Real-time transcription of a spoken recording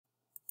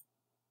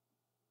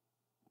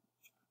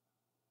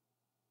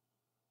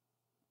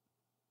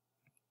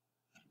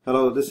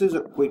Hello, this is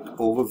a quick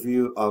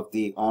overview of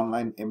the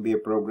online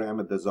MBA program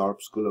at the Zarb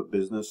School of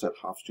Business at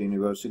Hofstra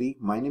University.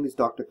 My name is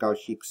Dr.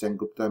 Kaushik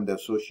Sengupta. I'm the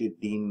Associate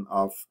Dean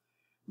of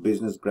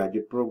Business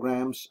Graduate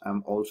Programs.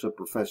 I'm also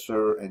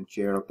Professor and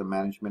Chair of the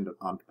Management and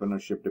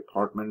Entrepreneurship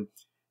Department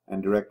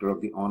and Director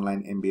of the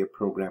online MBA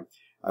program.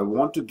 I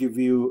want to give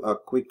you a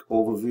quick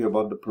overview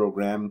about the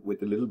program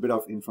with a little bit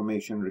of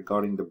information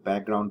regarding the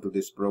background to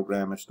this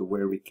program as to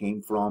where we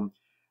came from,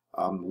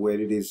 where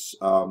it is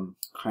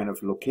kind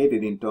of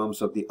located in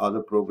terms of the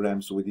other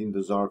programs within the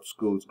Zarb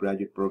School's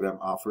graduate program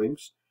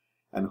offerings.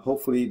 And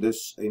hopefully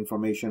this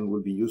information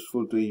will be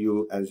useful to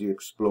you as you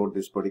explore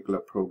this particular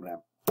program.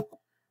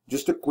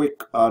 Just a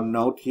quick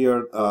note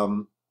here.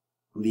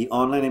 The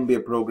online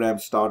MBA program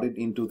started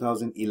in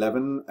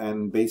 2011,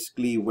 and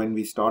basically when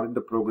we started the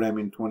program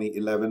in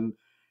 2011,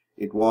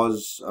 it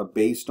was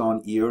based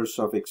on years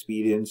of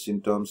experience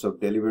in terms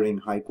of delivering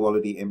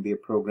high-quality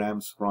MBA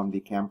programs from the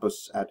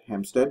campus at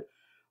Hempstead.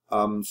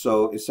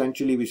 So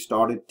essentially, we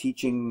started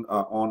teaching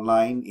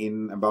online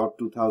in about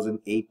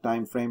 2008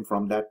 timeframe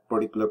from that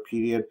particular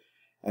period.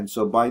 And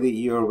so by the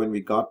year when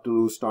we got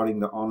to starting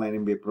the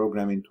online MBA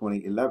program in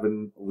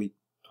 2011, we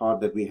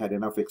thought that we had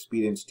enough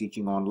experience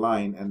teaching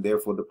online, and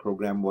therefore the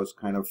program was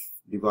kind of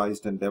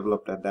devised and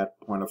developed at that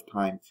point of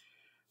time.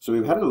 So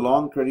we've had a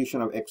long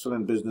tradition of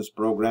excellent business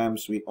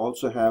programs. We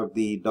also have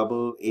the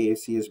double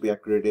AACSB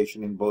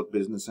accreditation in both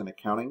business and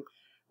accounting,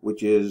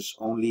 which is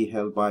only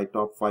held by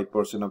top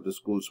 5% of the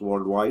schools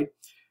worldwide.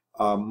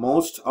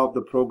 Most of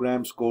the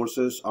program's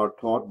courses are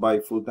taught by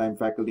full-time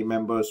faculty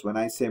members. When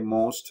I say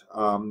most,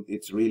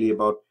 it's really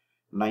about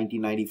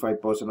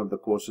 90–95% of the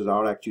courses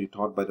are actually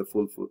taught by the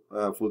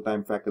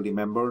full-time faculty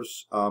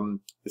members.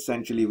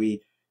 Essentially,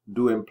 we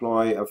do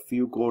employ a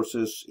few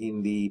courses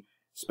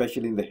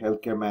especially in the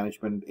healthcare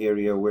management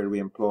area, where we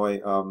employ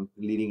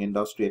leading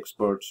industry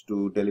experts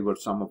to deliver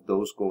some of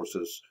those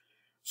courses.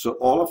 So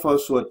all of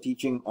us who are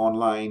teaching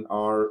online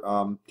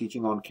are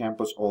teaching on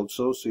campus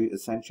also. So you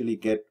essentially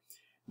get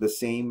the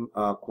same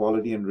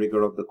quality and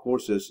rigor of the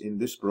courses in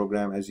this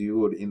program as you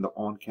would in the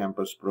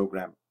on-campus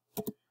program.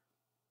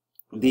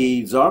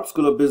 The Zarb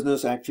School of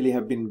Business actually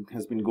has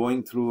been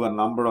going through a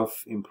number of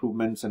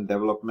improvements and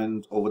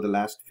development over the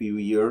last few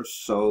years.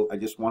 So I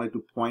just wanted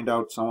to point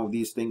out some of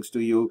these things to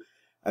you.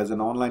 As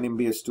an online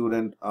MBA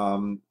student,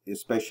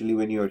 especially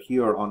when you're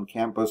here on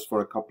campus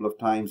for a couple of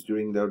times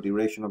during the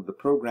duration of the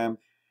program,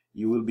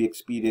 you will be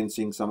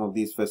experiencing some of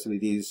these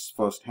facilities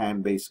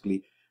firsthand,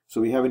 basically. So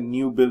we have a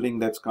new building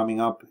that's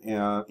coming up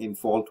in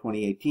fall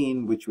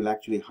 2018, which will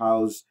actually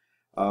house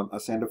a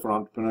Center for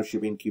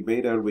Entrepreneurship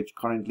Incubator, which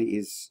currently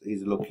is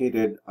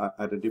located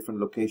at a different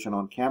location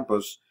on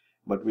campus,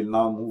 but will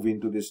now move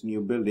into this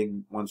new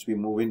building once we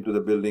move into the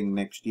building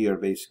next year,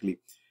 basically.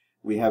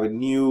 We have a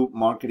new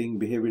marketing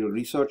behavioral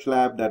research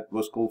lab that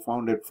was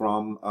co-founded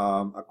from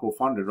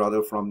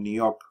from New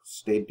York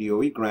State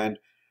DOE grant.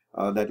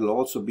 That will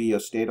also be a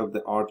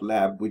state-of-the-art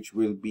lab, which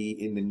will be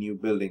in the new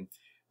building.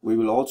 We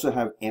will also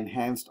have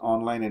enhanced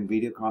online and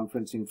video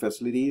conferencing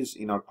facilities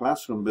in our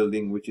classroom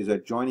building, which is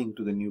adjoining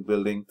to the new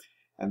building,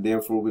 and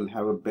therefore we'll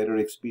have a better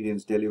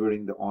experience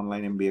delivering the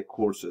online MBA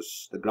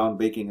courses. The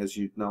groundbreaking, as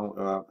you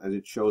know, as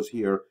it shows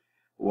here,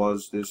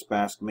 was this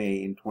past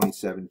May in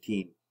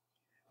 2017.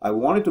 I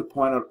wanted to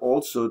point out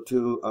also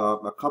to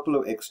a couple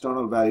of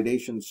external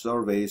validation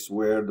surveys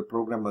where the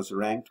program was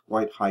ranked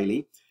quite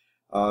highly.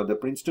 The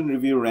Princeton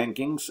Review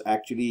rankings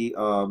actually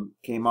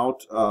came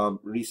out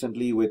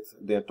recently with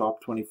their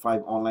top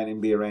 25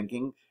 online MBA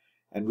ranking,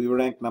 and we were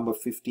ranked number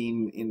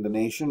 15 in the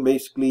nation.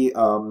 Basically,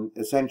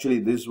 essentially,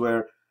 this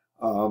were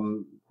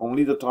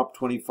only the top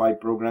 25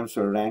 programs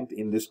are ranked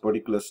in this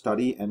particular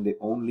study, and they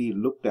only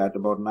looked at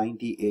about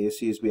 90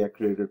 AACSB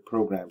accredited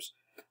programs.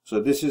 So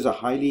this is a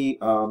highly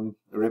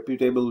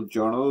reputable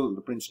journal,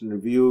 the Princeton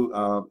Review,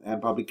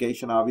 and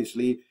publication,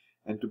 obviously.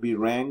 And to be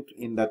ranked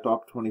in the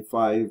top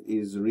 25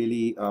 is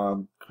really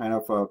kind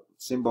of a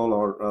symbol,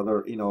 or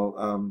rather,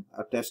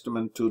 a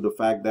testament to the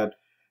fact that,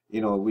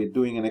 we're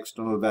doing an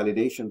external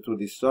validation through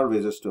these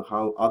surveys as to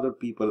how other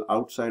people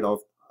outside of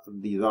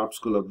the Zarb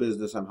School of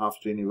Business and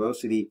Hofstra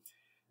University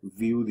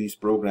view these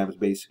programs,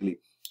 basically.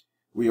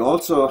 We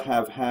also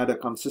have had a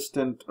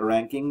consistent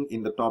ranking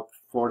in the top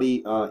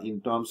 40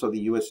 in terms of the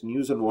U.S.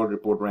 News and World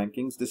Report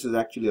rankings. This is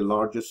actually a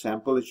larger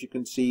sample, as you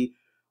can see.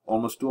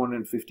 Almost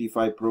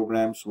 255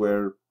 programs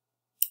were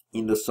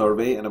in the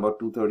survey, and about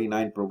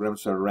 239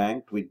 programs are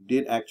ranked. We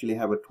did actually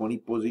have a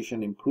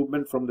 20-position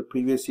improvement from the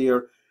previous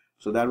year,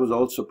 so that was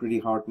also pretty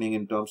heartening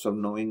in terms of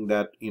knowing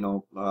that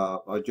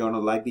a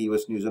journal like the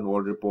U.S. News and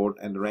World Report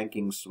and the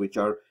rankings, which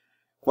are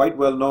quite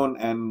well known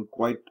and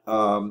quite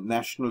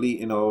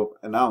nationally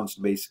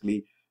announced,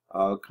 basically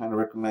kind of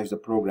recognize the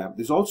program.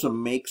 This also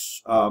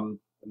makes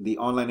the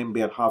online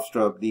MBA at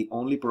Hofstra the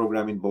only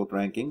program in both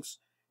rankings.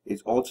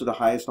 It's also the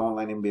highest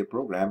online MBA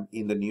program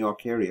in the New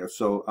York area.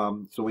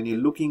 So, so when you're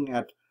looking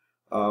at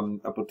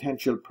a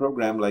potential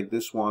program like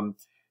this one,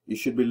 you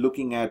should be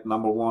looking at,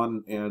 number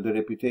one, the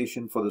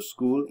reputation for the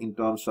school in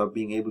terms of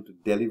being able to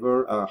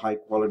deliver a high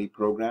quality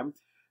program.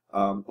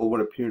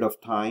 over a period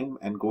of time,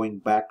 and going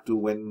back to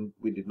when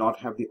we did not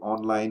have the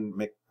online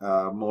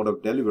mode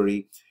of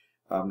delivery,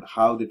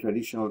 how the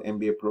traditional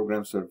MBA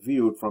programs are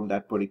viewed from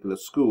that particular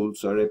school.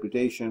 So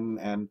reputation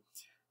and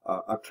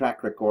a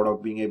track record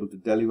of being able to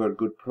deliver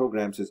good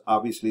programs is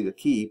obviously the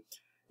key.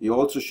 You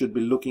also should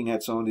be looking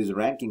at some of these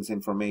rankings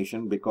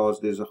information, because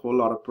there's a whole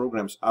lot of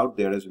programs out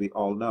there, as we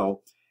all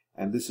know,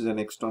 and this is an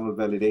external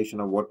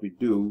validation of what we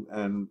do,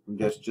 and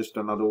that's just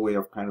another way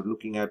of kind of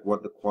looking at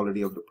what the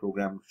quality of the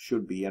program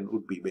should be and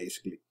would be,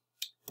 basically.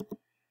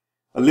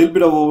 A little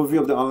bit of overview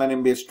of the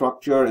online MBA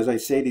structure. As I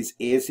said, it's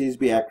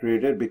ASASB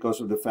accredited because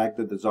of the fact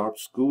that the ZARP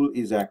school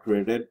is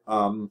accredited.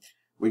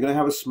 We're going to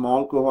have a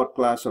small cohort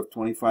class of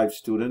 25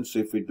 students. So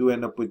if we do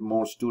end up with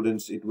more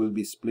students, it will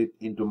be split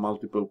into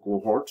multiple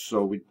cohorts.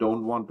 So we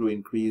don't want to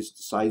increase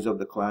the size of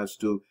the class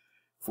to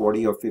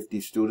 40 or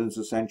 50 students,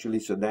 essentially.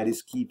 So that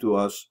is key to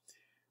us.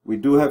 We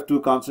do have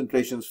 2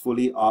 concentrations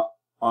fully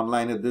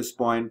online at this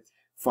point.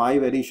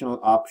 5 additional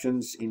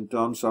options in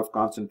terms of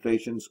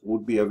concentrations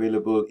would be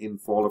available in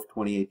fall of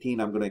 2018.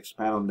 I'm going to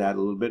expand on that a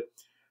little bit.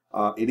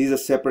 It is a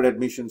separate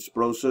admissions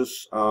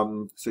process.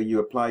 So you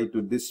apply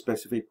to this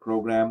specific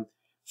program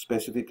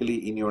specifically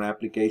in your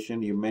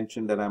application. You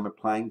mentioned that I'm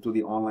applying to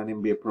the online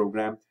MBA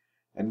program,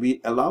 and we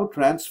allow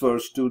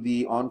transfers to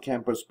the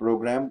on-campus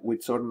program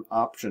with certain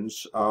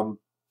options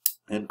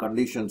and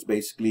conditions,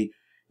 basically.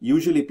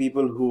 Usually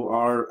people who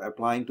are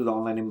applying to the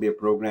online MBA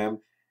program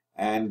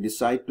and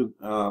decide to,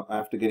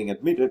 after getting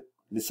admitted,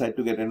 decide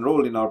to get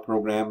enrolled in our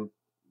program,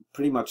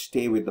 pretty much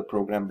stay with the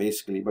program,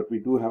 basically. But we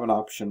do have an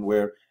option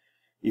where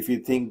if you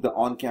think the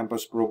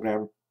on-campus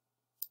program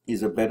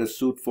is a better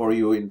suit for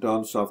you in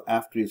terms of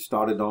after you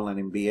started online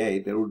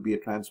MBA, there would be a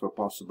transfer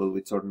possible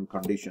with certain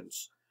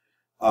conditions.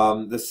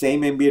 The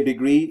same MBA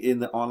degree in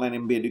the online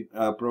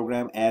MBA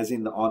program as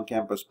in the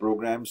on-campus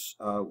programs.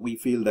 We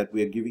feel that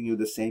we are giving you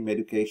the same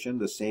education,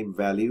 the same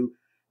value,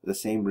 the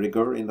same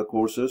rigor in the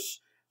courses.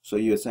 So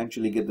you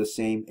essentially get the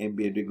same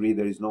MBA degree.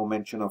 There is no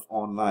mention of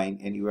online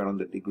anywhere on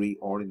the degree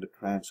or in the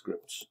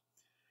transcripts.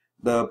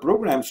 The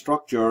program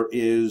structure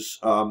is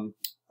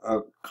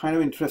kind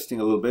of interesting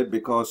a little bit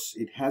because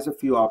it has a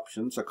few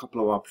options, a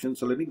couple of options.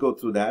 So let me go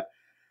through that.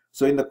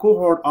 So in the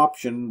cohort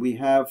option, we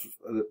have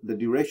the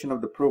duration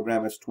of the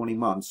program as 20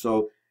 months.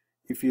 So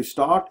if you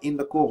start in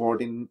the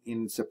cohort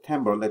in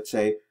September, let's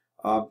say,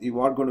 you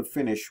are going to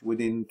finish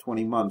within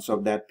 20 months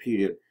of that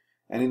period.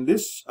 And in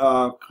this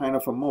kind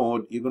of a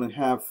mode, you're going to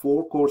have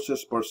 4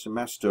 courses per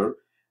semester,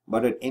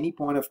 but at any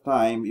point of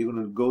time, you're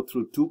going to go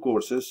through 2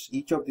 courses.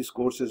 Each of these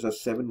courses are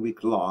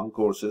 7-week long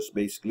courses,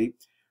 basically.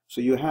 So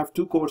you have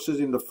 2 courses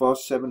in the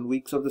first 7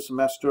 weeks of the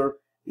semester.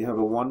 You have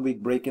a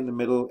 1-week break in the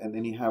middle, and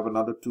then you have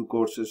another 2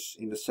 courses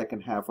in the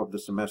second half of the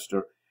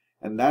semester.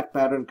 And that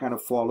pattern kind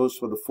of follows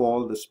for the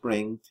fall, the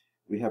spring.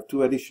 We have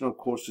 2 additional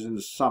courses in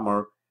the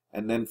summer,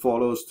 and then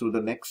follows through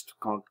the next,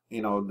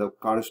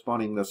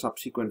 the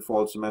subsequent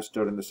fall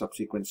semester and the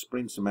subsequent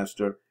spring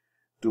semester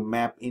to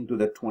map into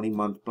the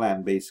 20-month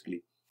plan,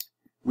 basically.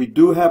 We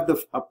do have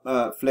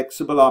the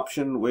flexible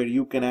option where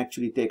you can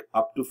actually take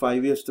up to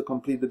 5 years to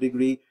complete the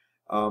degree.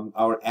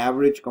 Our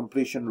average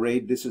completion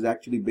rate, this is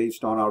actually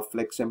based on our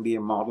Flex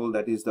MBA model,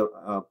 that is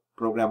the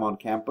program on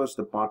campus,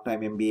 the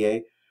part-time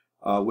MBA,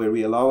 where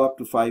we allow up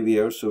to 5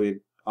 years. So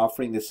we're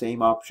offering the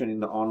same option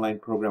in the online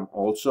program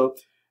also.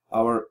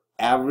 Our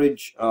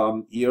average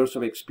years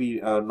of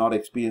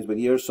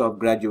years of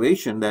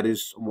graduation, that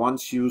is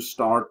once you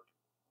start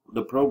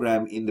the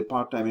program in the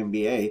part-time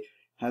MBA,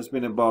 has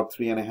been about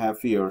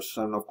 3.5 years.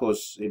 And of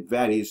course, it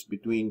varies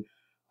between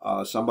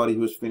somebody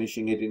who's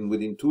finishing it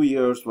within 2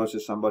 years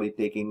versus somebody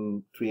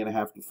taking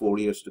 3.5 to 4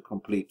 years to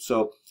complete.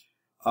 So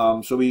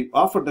we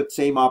offer that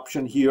same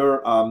option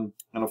here. And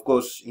of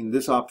course, in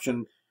this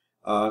option,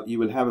 you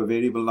will have a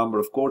variable number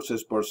of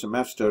courses per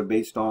semester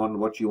based on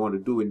what you want to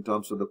do in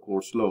terms of the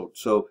course load.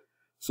 So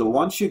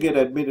once you get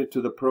admitted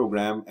to the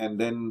program and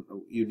then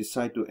you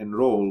decide to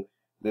enroll,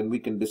 then we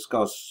can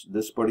discuss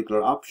this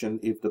particular option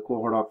if the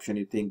cohort option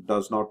you think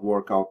does not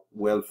work out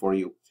well for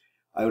you.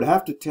 I would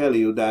have to tell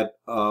you that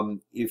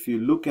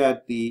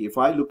if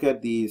I look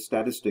at the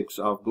statistics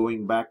of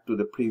going back to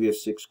the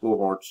previous 6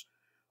 cohorts,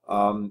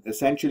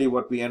 essentially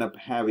what we end up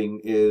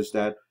having is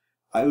that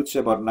I would say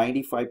about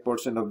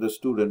 95% of the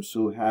students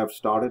who have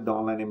started the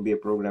online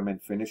MBA program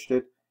and finished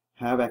it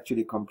have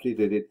actually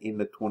completed it in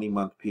the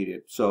 20-month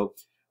period. So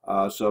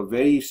a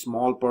very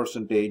small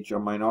percentage or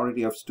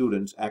minority of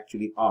students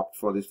actually opt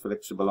for this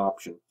flexible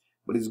option.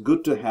 But it's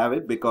good to have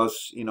it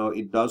because,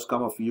 it does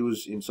come of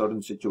use in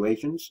certain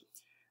situations.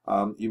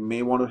 You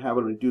may want to have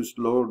a reduced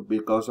load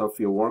because of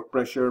your work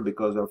pressure,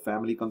 because of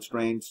family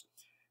constraints.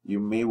 You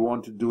may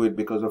want to do it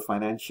because of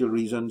financial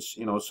reasons,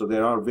 so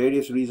there are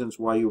various reasons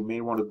why you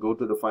may want to go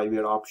to the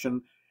 5-year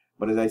option.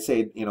 But as I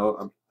said,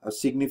 a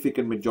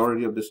significant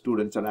majority of the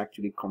students are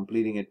actually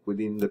completing it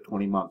within the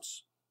 20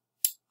 months.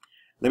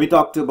 Let me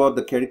talk to you about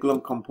the curriculum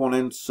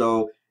components.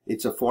 So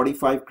it's a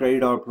 45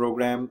 credit hour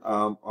program,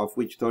 of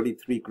which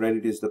 33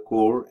 credit is the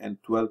core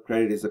and 12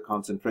 credit is the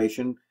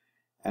concentration.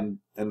 And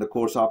the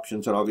course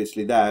options are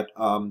obviously that.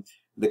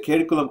 The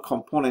curriculum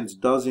components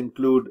does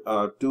include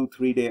 2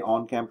 3-day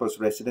on-campus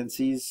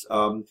residencies.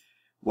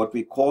 What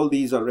we call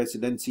these are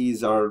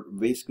residencies are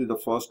basically, the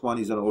first one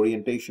is an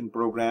orientation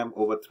program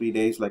over 3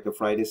 days, like a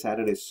Friday,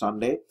 Saturday,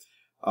 Sunday.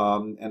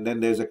 And then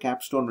there's a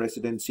capstone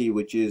residency,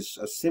 which is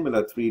a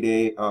similar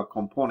 3-day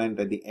component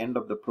at the end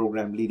of the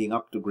program leading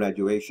up to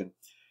graduation.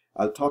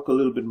 I'll talk a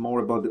little bit more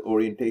about the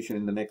orientation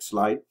in the next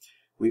slide.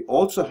 We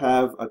also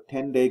have a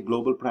 10-day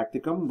global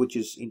practicum, which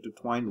is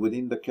intertwined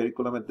within the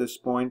curriculum at this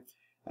point.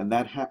 And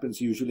that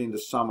happens usually in the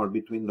summer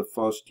between the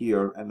first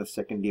year and the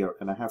second year.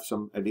 And I have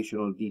some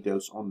additional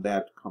details on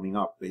that coming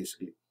up,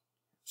 basically.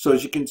 So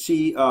as you can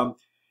see,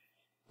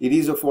 it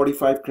is a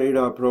 45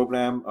 credit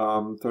program.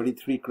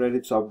 33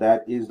 credits of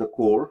that is the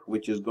core,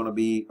 which is going to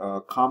be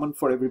common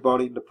for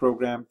everybody in the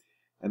program.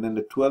 And then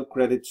the 12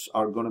 credits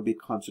are going to be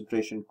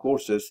concentration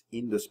courses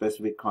in the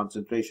specific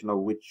concentration of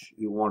which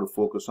you want to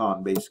focus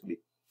on, basically.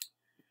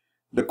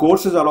 The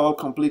courses are all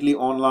completely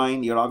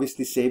online. You're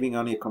obviously saving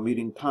on your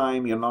commuting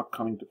time. You're not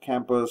coming to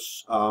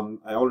campus. I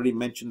already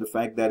mentioned the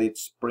fact that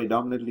it's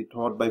predominantly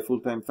taught by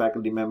full-time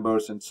faculty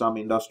members and some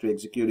industry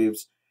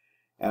executives.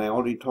 And I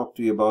already talked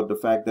to you about the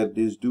fact that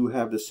these do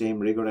have the same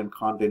rigor and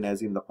content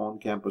as in the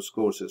on-campus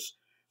courses.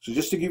 So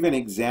just to give you an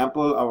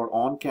example, our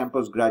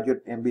on-campus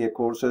graduate MBA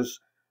courses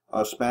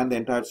span the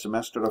entire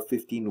semester of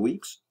 15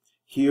 weeks.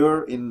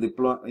 Here in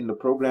the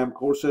program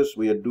courses,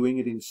 we are doing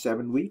it in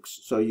 7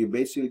 weeks. So you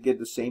basically get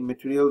the same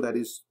material that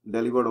is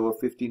delivered over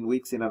 15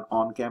 weeks in an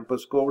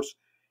on-campus course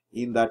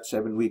in that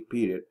 7-week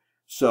period.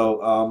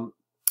 So,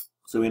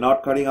 so we're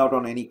not cutting out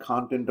on any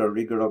content or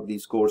rigor of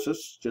these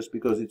courses just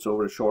because it's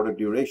over a shorter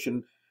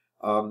duration.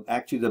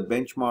 Actually, the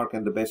benchmark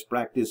and the best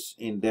practice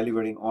in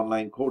delivering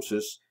online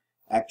courses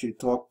actually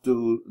talk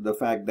to the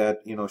fact that,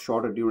 you know,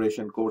 shorter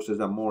duration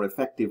courses are more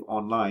effective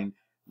online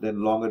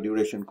than longer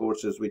duration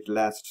courses which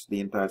lasts the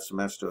entire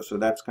semester. So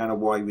that's kind of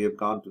why we have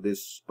gone to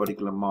this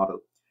particular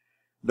model.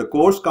 The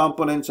course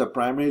components are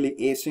primarily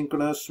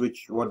asynchronous,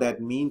 which what that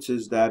means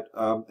is that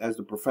as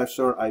the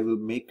professor, I will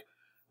make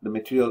the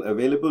material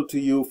available to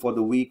you for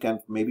the week and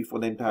maybe for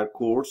the entire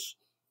course.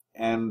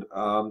 And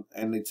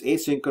it's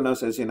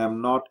asynchronous, as in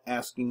I'm not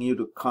asking you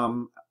to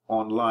come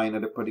online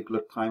at a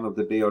particular time of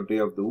the day or day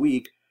of the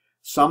week.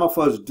 Some of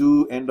us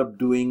do end up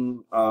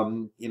doing,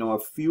 you know, a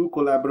few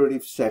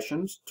collaborative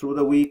sessions through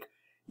the week.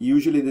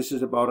 Usually this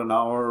is about an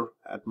hour,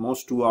 at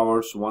most 2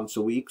 hours once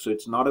a week. So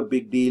it's not a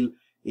big deal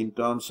in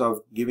terms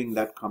of giving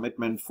that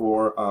commitment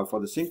for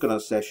the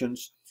synchronous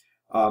sessions.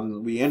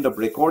 We end up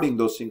recording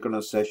those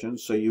synchronous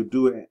sessions. So you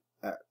do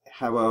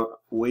have a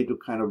way to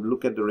kind of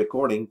look at the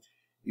recording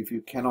if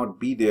you cannot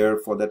be there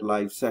for that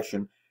live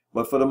session.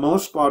 But for the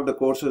most part, the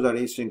courses are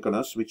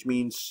asynchronous, which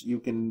means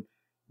you can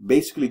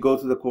basically go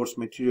through the course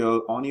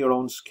material on your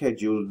own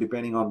schedule,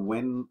 depending on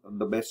when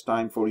the best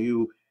time for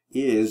you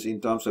is in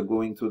terms of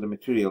going through the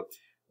material.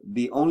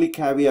 The only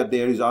caveat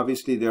there is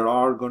obviously there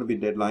are going to be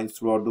deadlines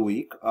throughout the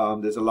week.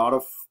 There's a lot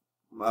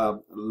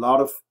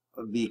of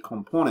the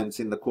components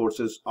in the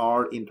courses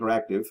are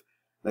interactive,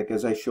 like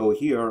as I show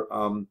here,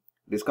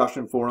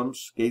 discussion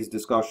forums, case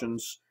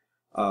discussions,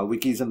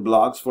 wikis and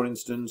blogs, for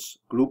instance,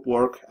 group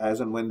work as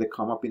and when they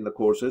come up in the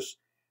courses.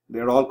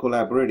 They're all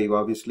collaborative,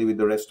 obviously, with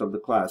the rest of the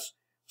class.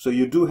 So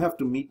you do have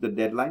to meet the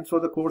deadlines for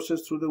the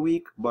courses through the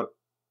week, but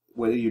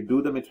whether you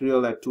do the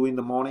material at 2 in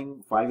the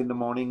morning, 5 in the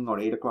morning, or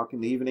 8 o'clock in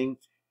the evening,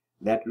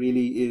 that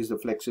really is the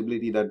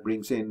flexibility that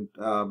brings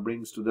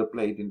to the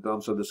plate in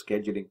terms of the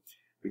scheduling.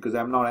 Because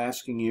I'm not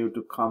asking you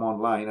to come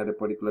online at a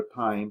particular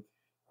time,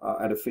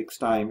 at a fixed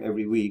time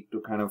every week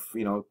to kind of,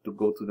 you know, to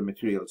go through the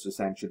materials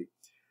essentially.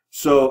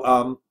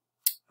 So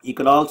you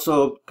can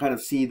also kind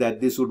of see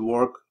that this would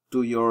work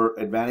to your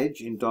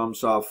advantage in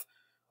terms of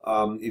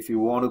if you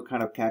want to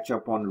kind of catch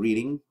up on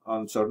reading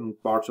on certain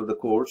parts of the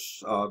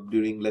course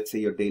during, let's say,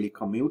 your daily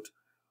commute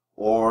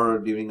or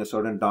during a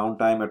certain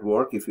downtime at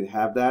work, if you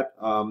have that,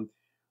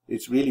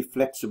 it's really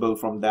flexible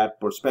from that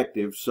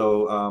perspective.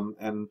 So,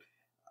 and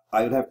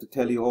I would have to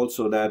tell you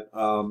also that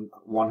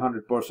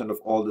 100% of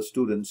all the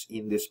students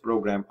in this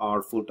program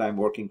are full-time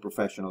working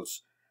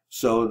professionals.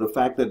 So the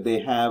fact that they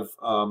have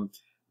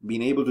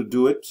been able to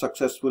do it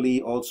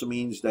successfully also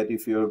means that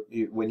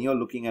when you're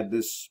looking at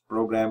this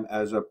program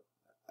as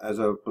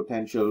a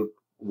potential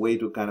way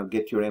to kind of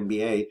get your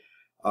MBA,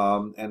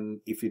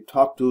 and if you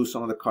talk to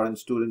some of the current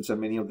students and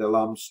many of the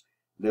alums,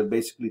 they'll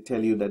basically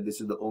tell you that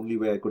this is the only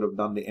way I could have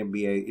done the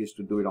MBA is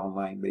to do it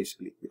online,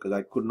 basically, because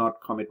I could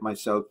not commit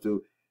myself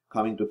to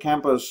coming to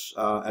campus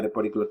at a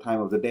particular time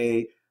of the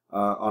day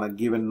on a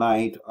given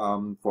night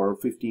for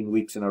 15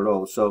 weeks in a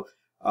row. So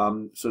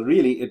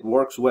really it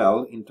works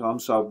well in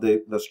terms of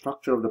the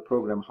structure of the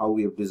program, how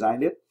we have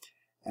designed it.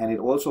 And it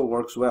also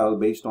works well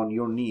based on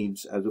your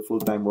needs as a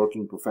full-time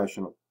working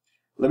professional.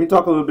 Let me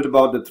talk a little bit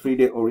about the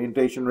 3-day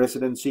orientation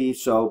residency.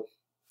 So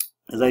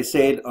as I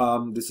said,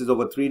 this is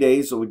over 3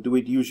 days. So we do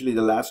it usually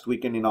the last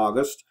weekend in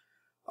August.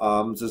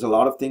 So there's a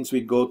lot of things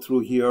we go through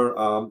here.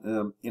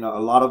 You know,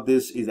 a lot of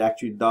this is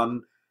actually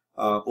done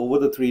over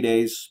the 3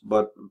 days,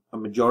 but a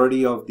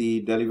majority of the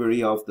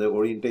delivery of the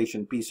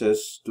orientation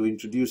pieces to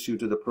introduce you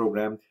to the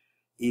program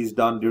is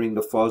done during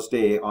the first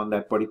day on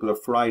that particular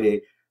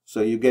Friday.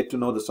 So you get to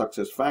know the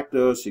success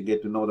factors, you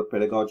get to know the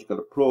pedagogical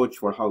approach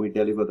for how we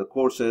deliver the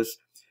courses.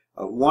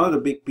 One of the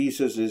big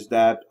pieces is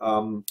that,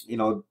 you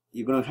know,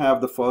 you're going to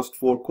have the first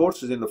 4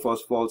 courses in the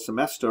first fall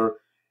semester,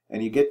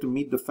 and you get to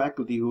meet the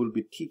faculty who will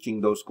be teaching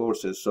those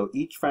courses. So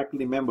each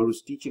faculty member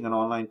who's teaching an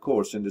online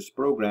course in this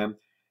program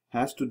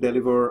has to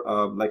deliver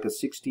like a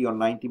 60 or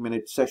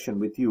 90-minute session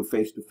with you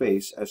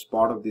face-to-face as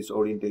part of this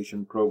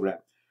orientation program.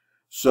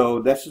 So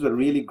this is a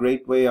really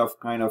great way of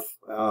kind of,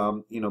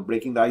 you know,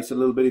 breaking the ice a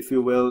little bit, if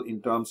you will,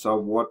 in terms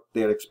of what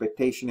their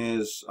expectation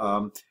is,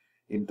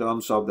 in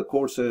terms of the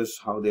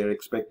courses, how they're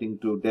expecting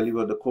to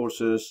deliver the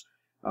courses,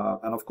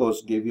 and of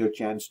course, give you a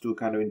chance to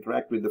kind of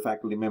interact with the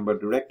faculty member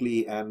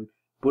directly and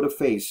put a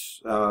face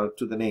to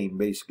the name,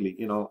 basically,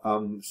 you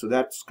know. So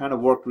that's kind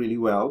of worked really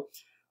well.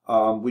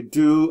 We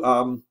do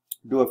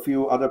a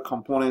few other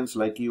components,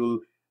 like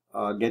you'll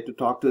get to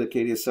talk to the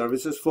career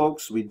services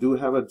folks. We do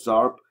have a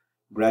ZARP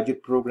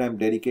graduate program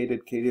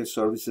dedicated career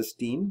services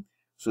team,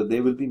 so they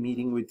will be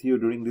meeting with you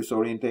during this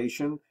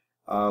orientation.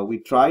 We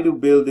try to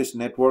build this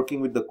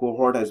networking with the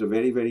cohort as a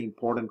very, very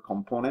important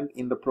component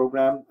in the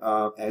program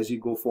as you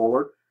go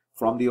forward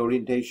from the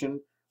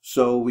orientation.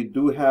 So we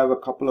do have a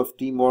couple of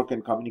teamwork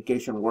and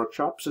communication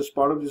workshops as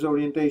part of this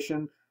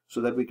orientation so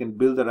that we can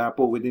build a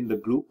rapport within the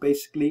group,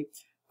 basically.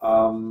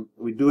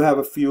 We do have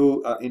a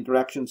few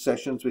interaction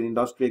sessions with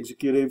industry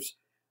executives.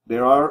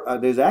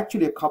 There's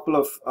actually a couple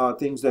of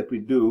things that we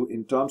do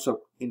in terms of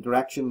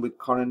interaction with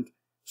current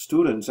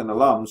students and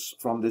alums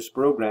from this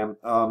program.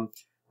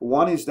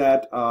 One is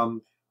that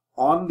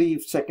on the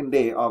second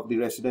day of the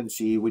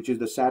residency, which is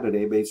the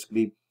Saturday,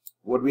 basically,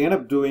 what we end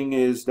up doing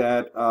is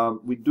that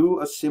we do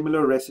a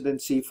similar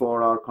residency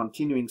for our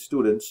continuing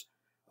students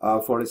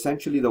for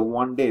essentially the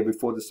one day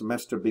before the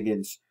semester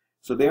begins.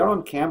 So they are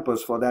on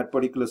campus for that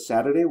particular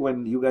Saturday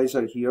when you guys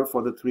are here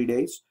for the 3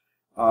 days.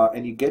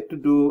 And you get to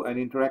do an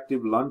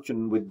interactive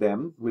luncheon with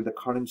them, with the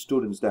current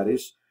students, that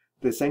is,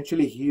 to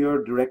essentially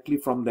hear directly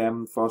from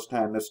them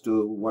firsthand as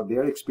to what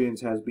their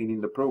experience has been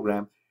in the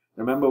program.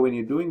 Remember, when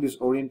you're doing this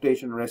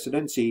orientation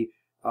residency,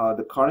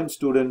 the current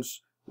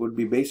students would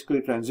be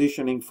basically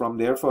transitioning from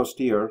their first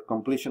year,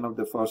 completion of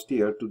the first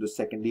year, to the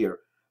second year.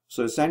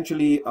 So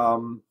essentially,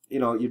 you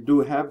know, you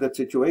do have that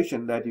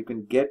situation that you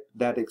can get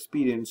that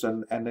experience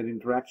and that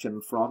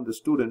interaction from the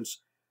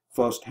students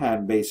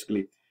firsthand,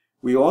 basically.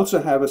 We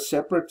also have a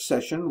separate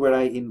session where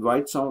I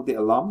invite some of the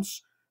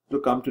alums to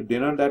come to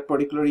dinner that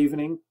particular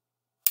evening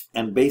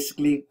and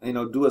basically, you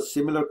know, do a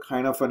similar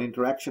kind of an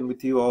interaction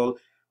with you all,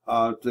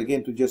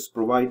 to just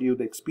provide you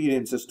the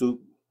experience as to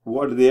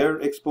what their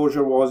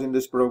exposure was in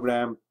this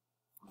program,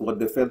 what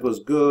they felt was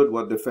good,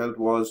 what they felt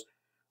was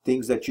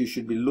things that you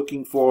should be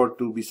looking for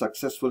to be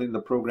successful in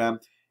the program.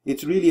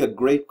 It's really a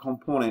great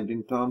component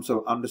in terms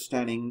of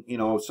understanding, you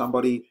know,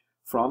 somebody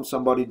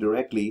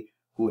directly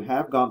who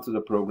have gone through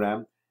the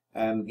program,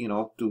 and, you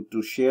know,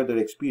 to share their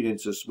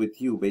experiences with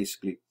you,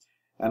 basically.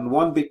 And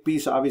one big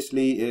piece,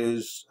 obviously,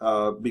 is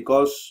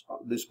because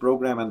this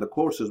program and the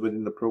courses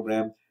within the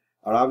program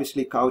are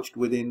obviously couched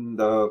within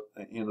the,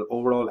 you know, the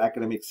overall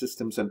academic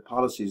systems and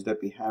policies that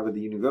we have at the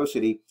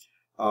university.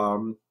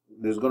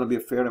 There's going to be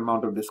a fair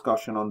amount of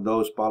discussion on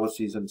those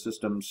policies and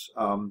systems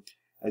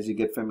as you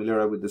get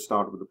familiar with the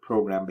start of the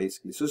program,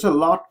 basically. So there's a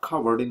lot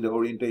covered in the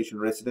orientation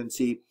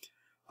residency.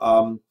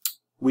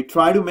 We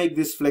try to make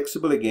this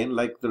flexible again,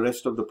 like the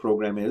rest of the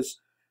program is.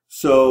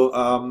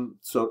 So,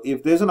 so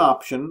if there's an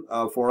option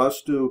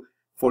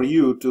for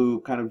you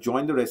to kind of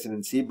join the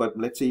residency, but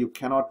let's say you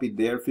cannot be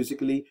there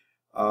physically,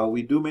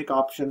 we do make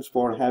options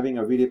for having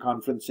a video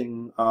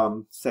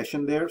conferencing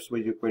session there, so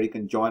where you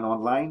can join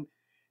online.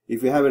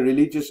 If you have a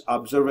religious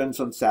observance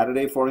on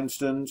Saturday, for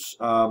instance,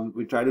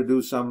 we try to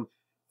do some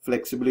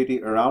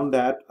flexibility around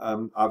that.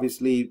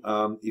 Obviously,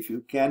 if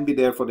you can be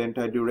there for the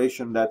entire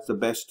duration, that's the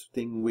best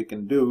thing we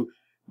can do.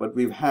 But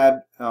we've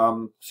had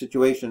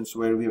situations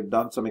where we have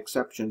done some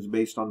exceptions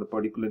based on the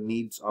particular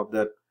needs of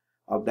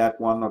that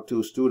 1 or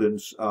 2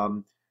 students,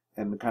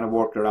 and kind of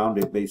worked around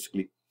it,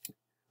 basically.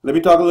 Let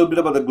me talk a little bit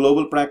about the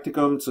global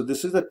practicum. So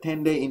this is a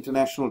 10-day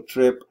international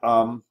trip.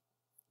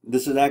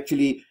 This is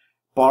actually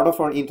part of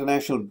our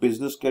international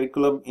business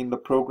curriculum in the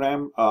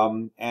program,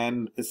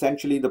 and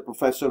essentially the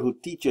professor who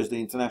teaches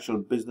the international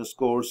business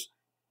course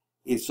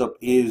is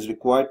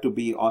required to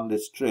be on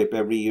this trip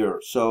every year.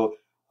 So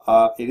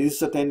it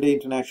is a 10-day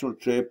international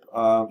trip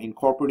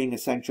incorporating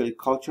essentially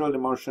cultural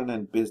immersion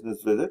and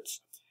business visits.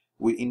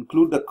 We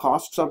include the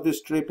costs of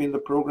this trip in the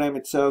program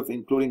itself,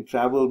 including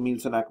travel,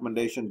 meals and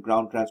accommodation,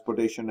 ground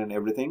transportation, and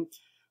everything.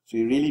 So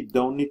you really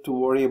don't need to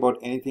worry about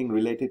anything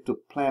related to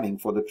planning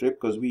for the trip,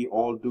 because we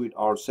all do it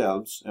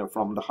ourselves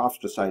from the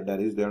Hofstra side,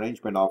 that is the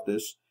arrangement of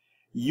this.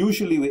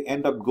 Usually we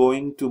end up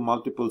going to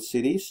multiple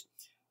cities.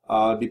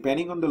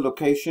 Depending on the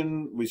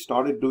location, we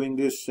started doing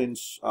this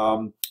since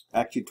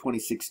actually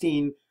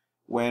 2016,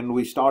 when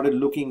we started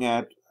looking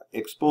at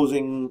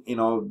exposing, you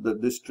know,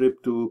 this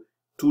trip to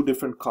 2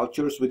 different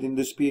cultures within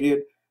this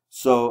period.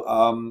 so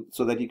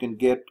that you can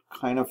get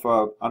kind of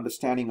a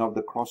understanding of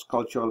the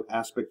cross-cultural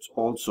aspects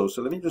also.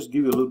 So let me just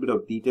give you a little bit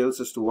of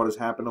details as to what has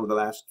happened over the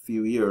last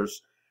few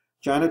years.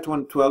 China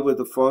 2012 was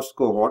the first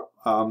cohort.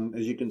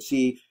 As you can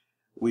see,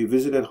 we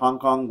visited Hong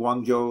Kong,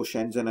 Guangzhou,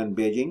 Shenzhen, and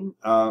Beijing.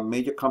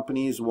 Major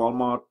companies: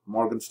 Walmart,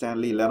 Morgan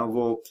Stanley,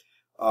 Lenovo.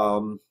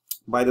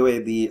 By the way,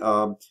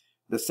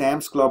 the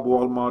Sam's Club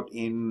Walmart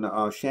in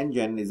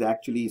Shenzhen is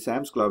actually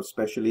Sam's Club,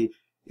 especially,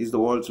 is the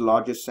world's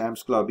largest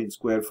Sam's Club in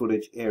square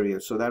footage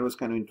area. So that was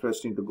kind of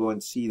interesting to go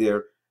and see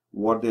there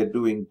what they're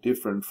doing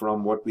different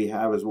from what we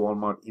have as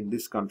Walmart in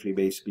this country,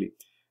 basically.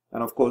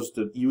 And of course,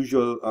 the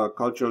usual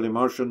cultural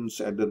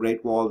immersions at the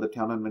Great Wall, the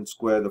Tiananmen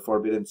Square, the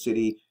Forbidden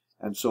City,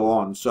 and so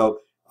on.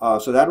 So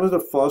that was the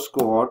first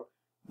cohort.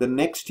 The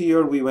next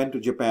year, we went to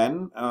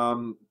Japan,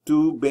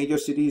 two major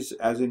cities,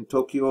 as in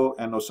Tokyo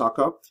and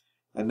Osaka,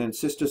 and then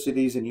sister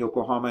cities in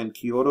Yokohama and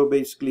Kyoto,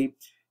 basically.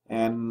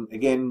 And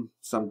again,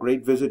 some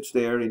great visits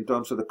there in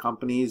terms of the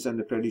companies and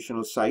the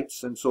traditional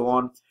sites and so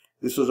on.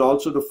 This was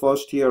also the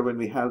first year when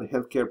we had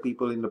healthcare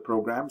people in the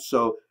program.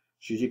 So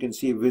as you can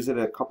see, we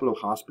visited a couple of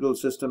hospital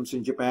systems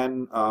in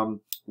Japan,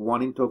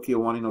 one in Tokyo,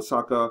 one in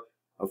Osaka,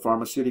 a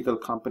pharmaceutical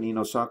company in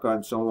Osaka,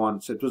 and so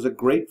on. So it was a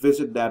great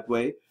visit that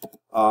way.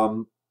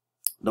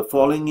 The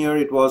following year,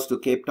 it was to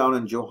Cape Town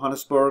and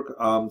Johannesburg.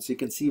 So you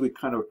can see we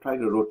kind of try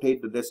to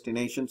rotate the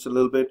destinations a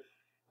little bit.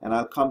 And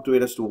I'll come to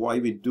it as to why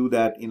we do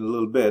that in a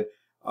little bit.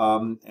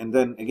 And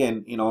then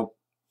again,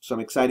 some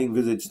exciting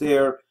visits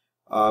there.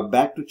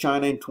 Back to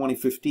China in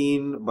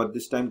 2015, but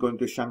this time going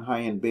to Shanghai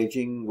and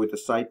Beijing with a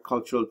side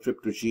cultural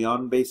trip to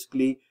Xi'an,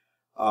 basically.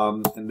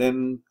 And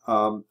then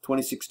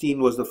 2016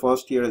 was the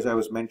first year, as I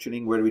was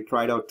mentioning, where we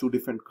tried out two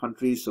different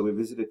countries. So we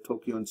visited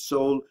Tokyo and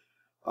Seoul,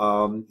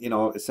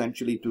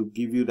 essentially to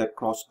give you that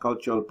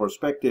cross-cultural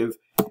perspective.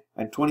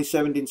 And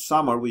 2017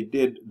 summer, we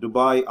did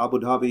Dubai, Abu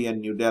Dhabi,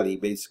 and New Delhi,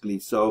 basically.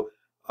 So,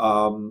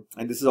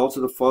 and this is also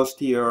the first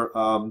year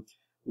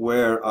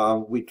where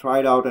we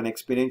tried out an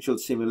experiential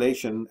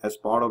simulation as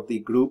part of the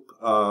group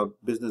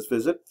business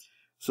visit.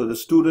 So the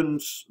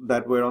students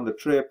that were on the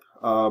trip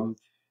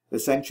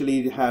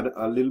essentially had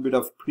a little bit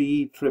of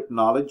pre-trip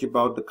knowledge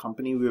about the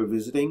company we were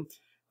visiting.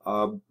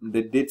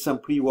 They did some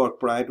pre-work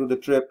prior to the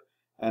trip.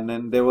 And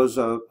then there was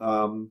a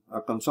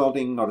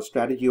consulting or a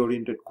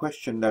strategy-oriented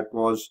question that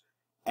was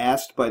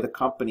asked by the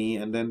company,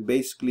 and then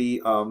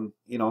basically,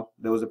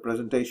 there was a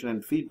presentation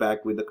and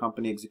feedback with the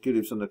company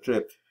executives on the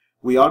trip.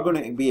 We are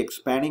going to be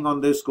expanding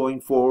on this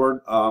going forward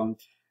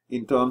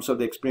in terms of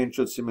the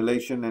experiential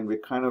simulation, and we're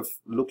kind of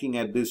looking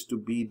at this to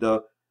be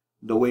the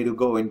way to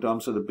go in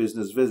terms of the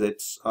business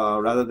visits,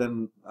 rather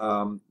than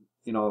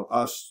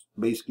us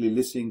basically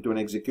listening to an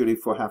executive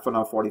for half an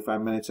hour,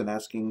 45 minutes, and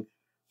asking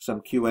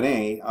some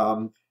Q&A.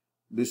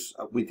 This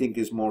we think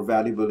is more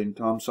valuable in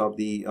terms of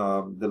the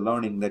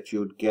learning that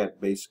you'd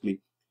get, basically.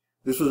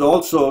 This was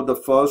also the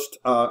first,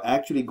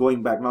 actually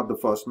going back, not the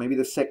first, maybe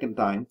the second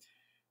time,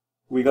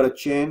 we got a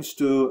chance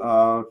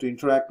to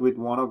interact with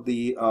one of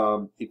the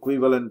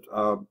equivalent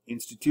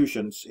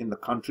institutions in the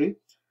country.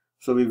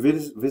 So we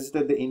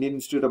visited the Indian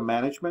Institute of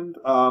Management,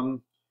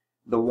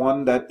 the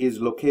one that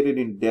is located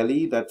in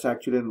Delhi. That's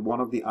actually in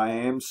one of the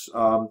IIMs.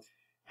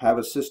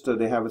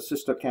 They have a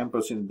sister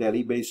campus in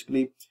Delhi,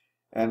 basically.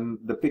 And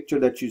the picture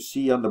that you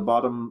see on the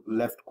bottom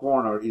left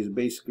corner is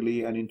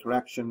basically an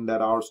interaction that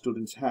our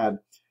students had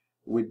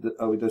with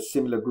a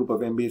similar group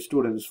of MBA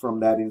students from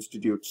that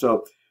institute.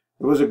 So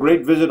it was a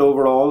great visit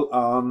overall.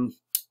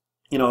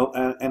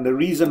 And the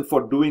reason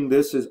for doing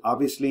this is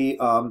obviously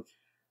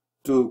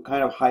to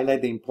kind of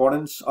highlight the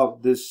importance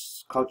of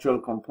this cultural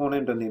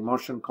component and the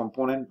immersion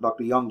component.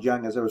 Dr. Yang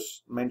Jiang, as I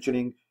was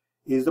mentioning,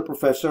 is the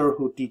professor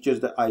who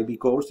teaches the IB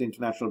course, the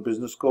International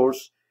Business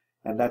course.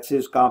 And that's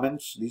his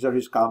comments. These are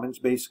his comments,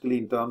 basically,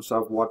 in terms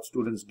of what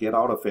students get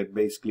out of it,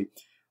 basically.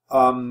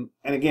 And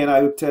again,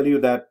 I would tell you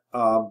that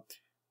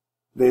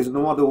there's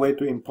no other way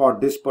to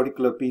impart this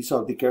particular piece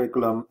of the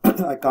curriculum.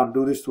 I can't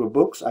do this through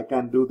books. I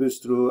can't do this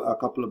through a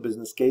couple of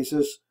business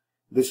cases.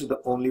 This is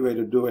the only way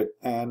to do it.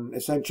 And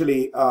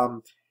essentially,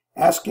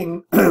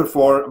 asking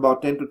for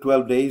about 10 to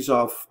 12 days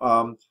of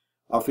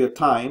your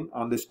time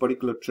on this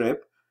particular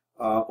trip,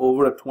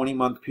 over a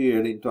 20-month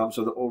period in terms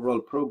of the overall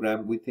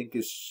program, we think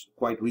is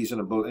quite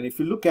reasonable. And if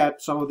you look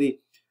at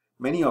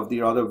many of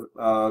the other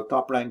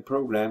top-ranked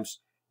programs,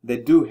 they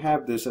do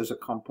have this as a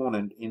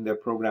component in their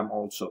program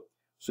also.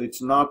 So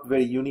it's not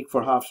very unique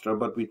for Hofstra,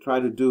 but we try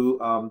to do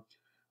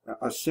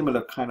a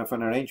similar kind of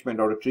an arrangement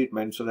or a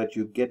treatment so that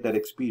you get that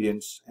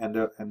experience and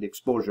the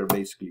exposure,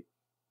 basically.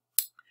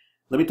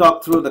 Let me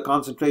talk through the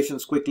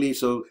concentrations quickly.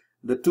 So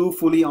the two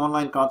fully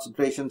online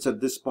concentrations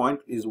at this point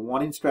is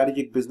one in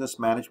strategic business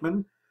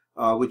management,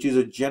 which is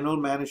a general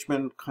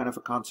management kind of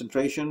a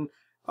concentration.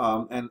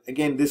 And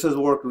again, this has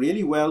worked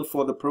really well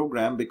for the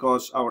program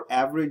because our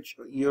average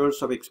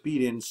years of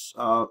experience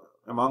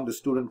among the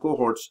student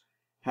cohorts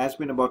has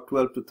been about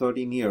 12 to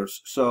 13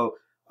 years. So,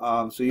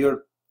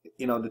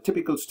 the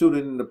typical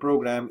student in the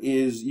program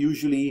is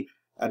usually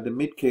at the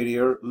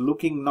mid-career,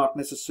 looking not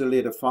necessarily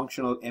at a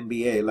functional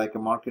MBA like a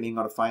marketing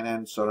or a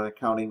finance or an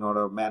accounting or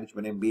a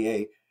management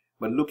MBA,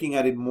 but looking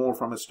at it more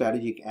from a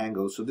strategic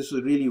angle. So this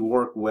will really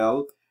work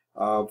well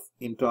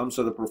in terms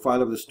of the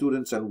profile of the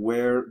students and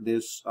where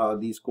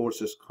these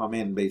courses come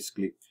in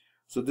basically.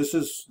 So this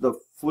is the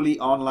fully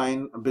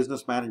online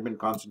business management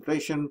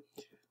concentration.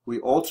 We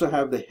also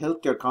have the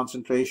healthcare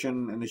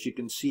concentration, and as you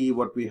can see,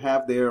 what we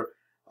have there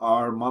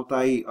are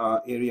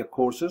multi-area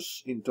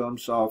courses in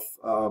terms of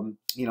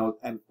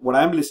and what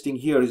I'm listing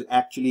here is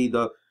actually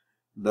the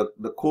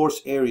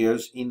course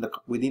areas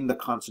within the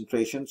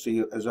concentration.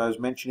 So as I was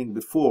mentioning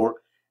before,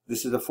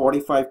 this is a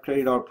 45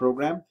 credit hour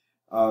program.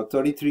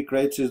 33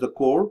 credits is the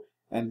core,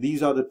 and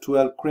these are the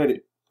 12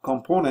 credit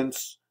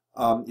components.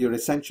 You're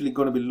essentially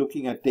going to be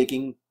looking at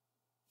taking,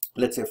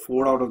 let's say,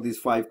 4 out of these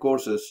 5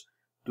 courses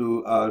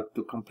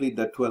to complete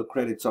the 12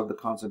 credits of the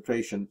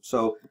concentration.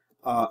 So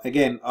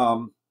again,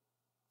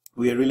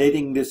 we are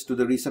relating this to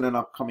the recent and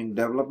upcoming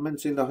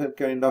developments in the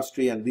healthcare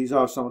industry, and these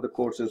are some of the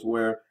courses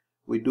where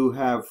we do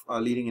have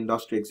leading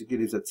industry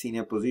executives at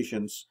senior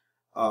positions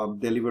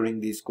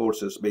delivering these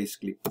courses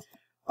basically.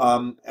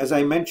 As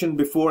I mentioned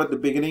before at the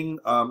beginning,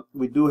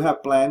 we do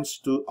have plans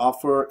to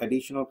offer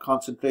additional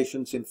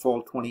concentrations in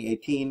fall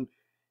 2018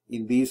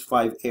 in these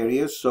 5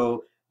 areas.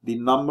 So the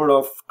number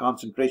of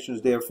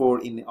concentrations, therefore,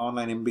 in the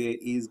online MBA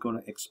is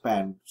going to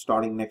expand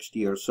starting next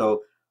year.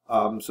 So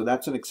so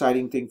that's an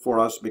exciting thing for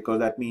us, because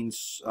that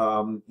means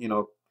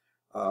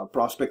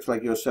prospects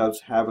like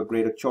yourselves have a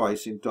greater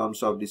choice in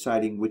terms of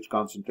deciding which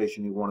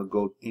concentration you want to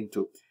go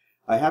into.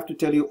 I have to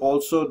tell you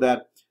also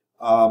that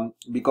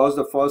because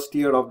the first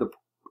year of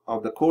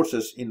the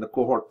courses in the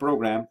cohort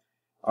program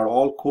are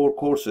all core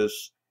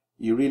courses,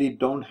 you really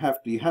don't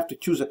have to, you have to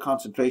choose a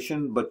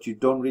concentration, but you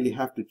don't really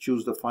have to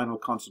choose the final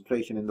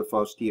concentration in the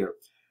first year.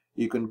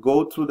 You can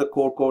go through the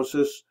core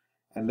courses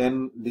and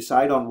then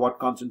decide on what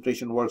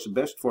concentration works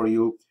best for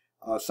you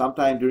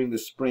sometime during the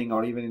spring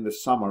or even in the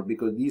summer,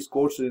 because these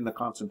courses in the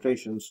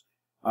concentrations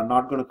are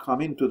not going to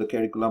come into the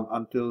curriculum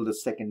until the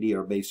second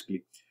year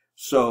basically.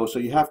 So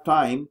you have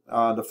time.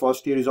 The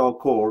first year is all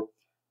core.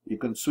 You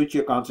can switch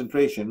your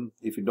concentration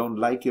if you don't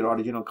like your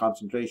original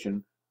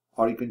concentration,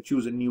 or you can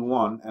choose a new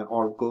one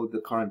or go with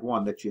the current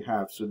one that you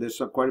have. So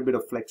there's quite a bit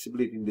of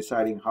flexibility in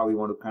deciding how you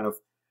want to kind of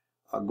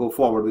go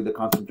forward with the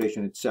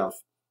concentration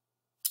itself.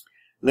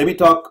 Let me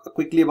talk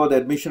quickly about the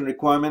admission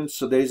requirements.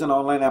 So there is an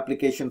online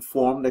application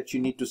form that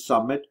you need to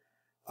submit.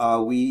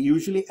 We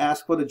usually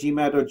ask for the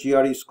GMAT or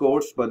GRE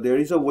scores, but there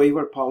is a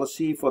waiver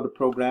policy for the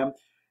program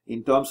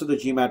in terms of the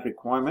GMAT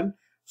requirement.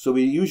 So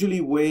we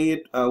usually waive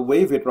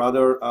it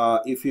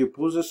if you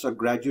possess a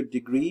graduate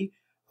degree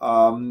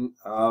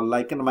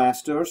like a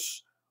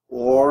master's,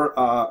 or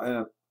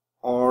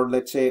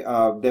let's say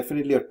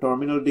definitely a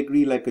terminal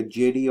degree like a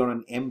JD or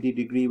an MD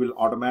degree will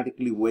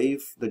automatically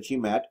waive the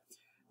GMAT.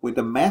 With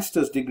a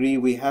master's degree,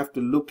 we have to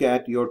look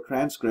at your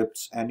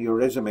transcripts and your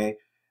resume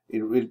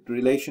in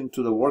relation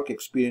to the work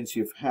experience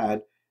you've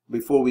had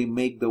before we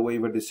make the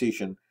waiver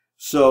decision.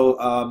 So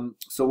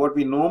so what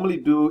we normally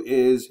do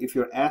is, if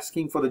you're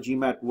asking for the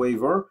GMAT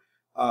waiver,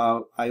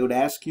 I would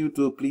ask you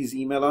to please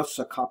email us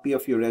a copy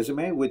of your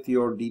resume with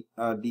your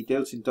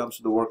details in terms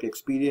of the work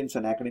experience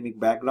and academic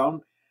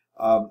background,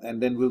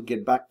 and then we'll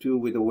get back to you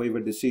with a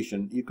waiver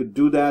decision. You could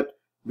do that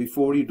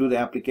before you do the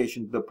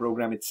application to the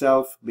program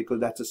itself, because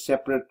that's a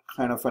separate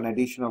kind of an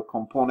additional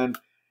component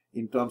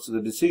in terms of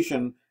the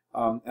decision.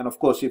 And of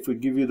course, if we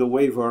give you the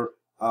waiver,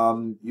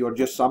 you're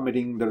just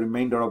submitting the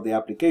remainder of the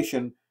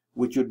application,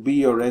 which would be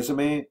your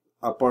resume,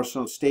 a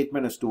personal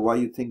statement as to why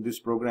you think this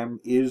program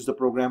is the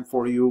program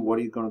for you, what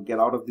are you going to get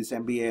out of this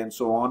MBA, and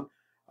so on.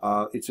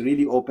 It's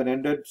really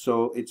open-ended,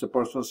 so it's a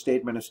personal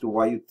statement as to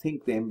why you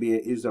think the MBA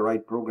is the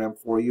right program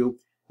for you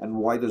and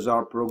why the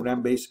ZAR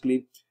program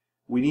basically.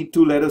 We need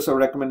 2 letters of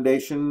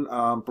recommendation,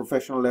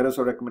 professional letters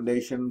of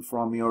recommendation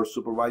from your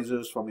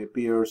supervisors, from your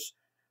peers,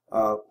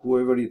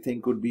 whoever you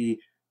think would be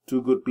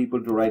 2 good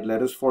people to write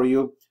letters for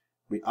you.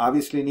 We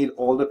obviously need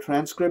all the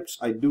transcripts.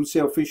 I do say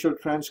official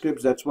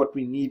transcripts. That's what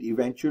we need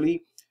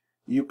eventually.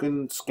 You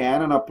can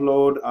scan and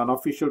upload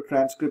unofficial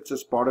transcripts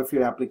as part of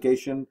your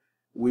application.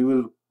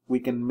 We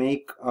can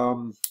make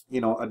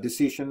a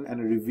decision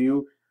and a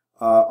review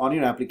on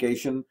your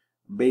application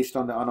based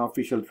on the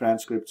unofficial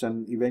transcripts,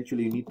 and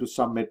eventually you need to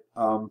submit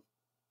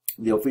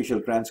the official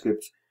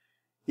transcripts.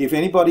 If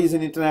anybody is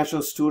an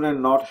international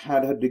student, not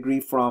had a degree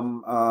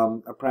from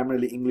a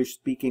primarily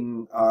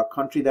English-speaking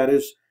country, that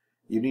is,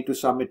 you need to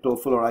submit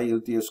TOEFL or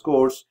IELTS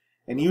scores.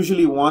 And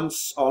usually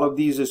once all of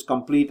these is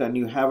complete and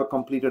you have a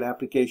completed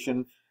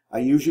application, I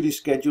usually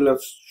schedule a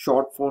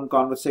short phone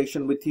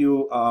conversation with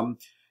you,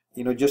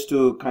 just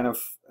to kind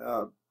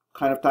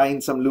of tie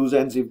in some loose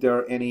ends if there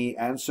are any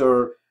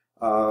answer.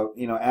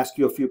 Ask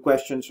you a few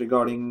questions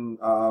regarding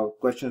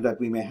questions that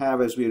we may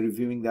have as we are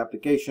reviewing the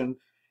application,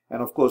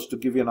 and of course to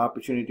give you an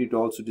opportunity to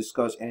also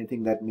discuss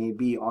anything that may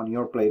be on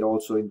your plate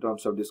also in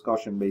terms of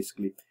discussion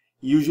basically.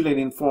 Usually an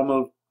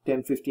informal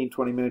 10, 15,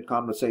 20-minute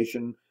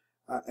conversation,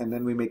 and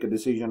then we make a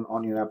decision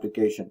on your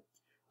application.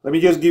 Let me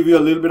just give you a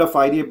little bit of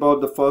idea about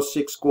the first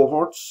 6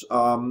 cohorts.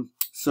 Actually,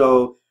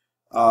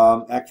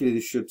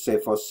 this should say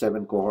first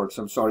 7 cohorts.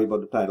 I'm sorry about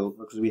the title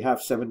because we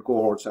have 7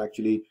 cohorts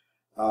actually.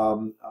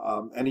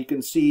 And you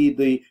can see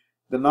the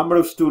number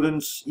of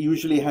students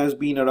usually has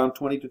been around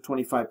 20 to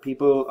 25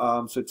 people.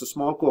 So it's a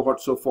small cohort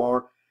so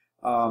far.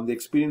 The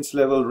experience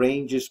level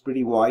range is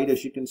pretty wide,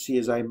 as you can see,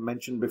 as I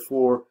mentioned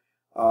before.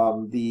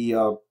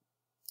 The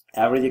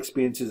average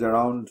experience is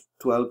around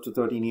 12 to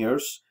 13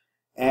 years.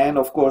 And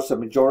of course, the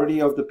majority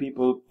of the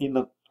people in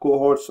the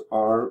cohorts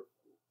are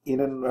in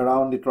and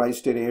around the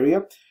tri-state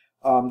area.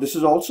 This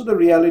is also the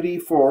reality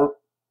for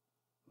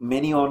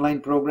many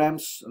online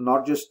programs,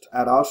 not just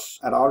at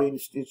our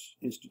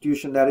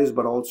institution, that is,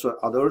 but also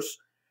others,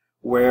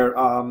 where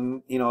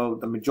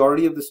the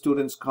majority of the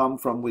students come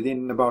from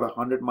within about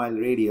 100-mile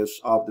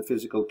radius of the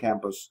physical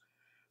campus.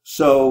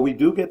 So we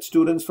do get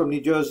students from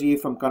New Jersey,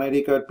 from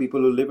Connecticut,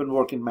 people who live and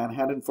work in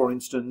Manhattan, for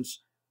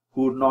instance,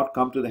 who would not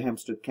come to the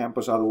Hempstead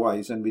campus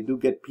otherwise. And we do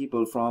get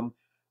people from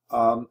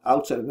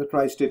outside of the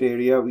tri-state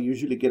area. We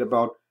usually get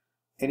about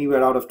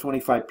anywhere out of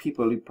 25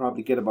 people, we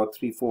probably get about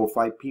 3, 4,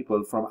 5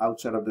 people from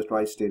outside of the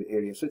tri-state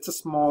area. So it's a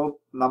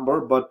small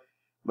number, but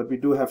we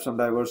do have some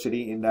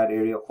diversity in that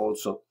area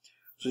also.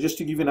 So just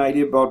to give you an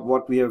idea about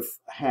what we have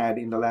had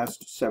in the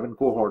last 7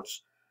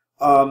 cohorts.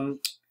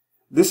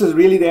 This is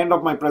really the end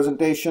of my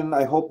presentation.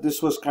 I hope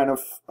this was kind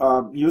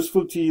of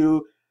useful to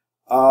you.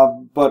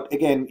 But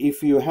again,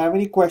 if you have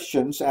any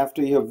questions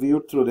after you have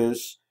viewed through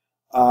this,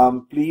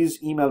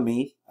 please email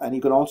me, and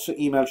you can also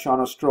email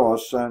Shauna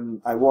Strauss,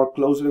 and I work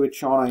closely with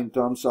Shauna in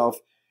terms of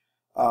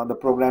the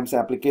program's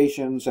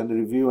applications and the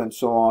review and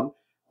so on.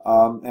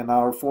 And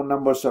our phone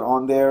numbers are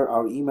on there,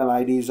 our email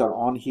IDs are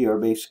on here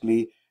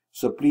basically.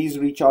 So please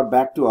reach out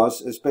back to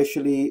us,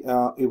 especially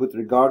with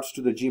regards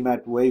to the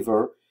GMAT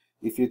waiver.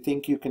 If you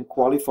think you can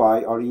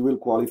qualify or you will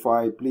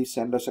qualify, please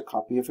send us a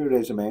copy of your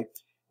resume,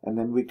 and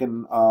then we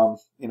can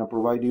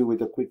provide you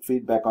with a quick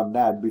feedback on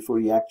that before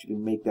you actually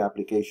make the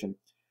application.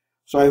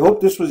 So I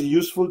hope this was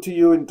useful to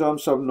you in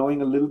terms of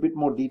knowing a little bit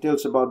more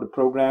details about the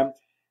program,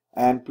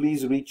 and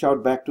please reach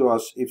out back to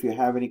us if you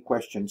have any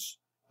questions.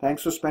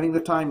 Thanks for spending the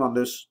time on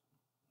this.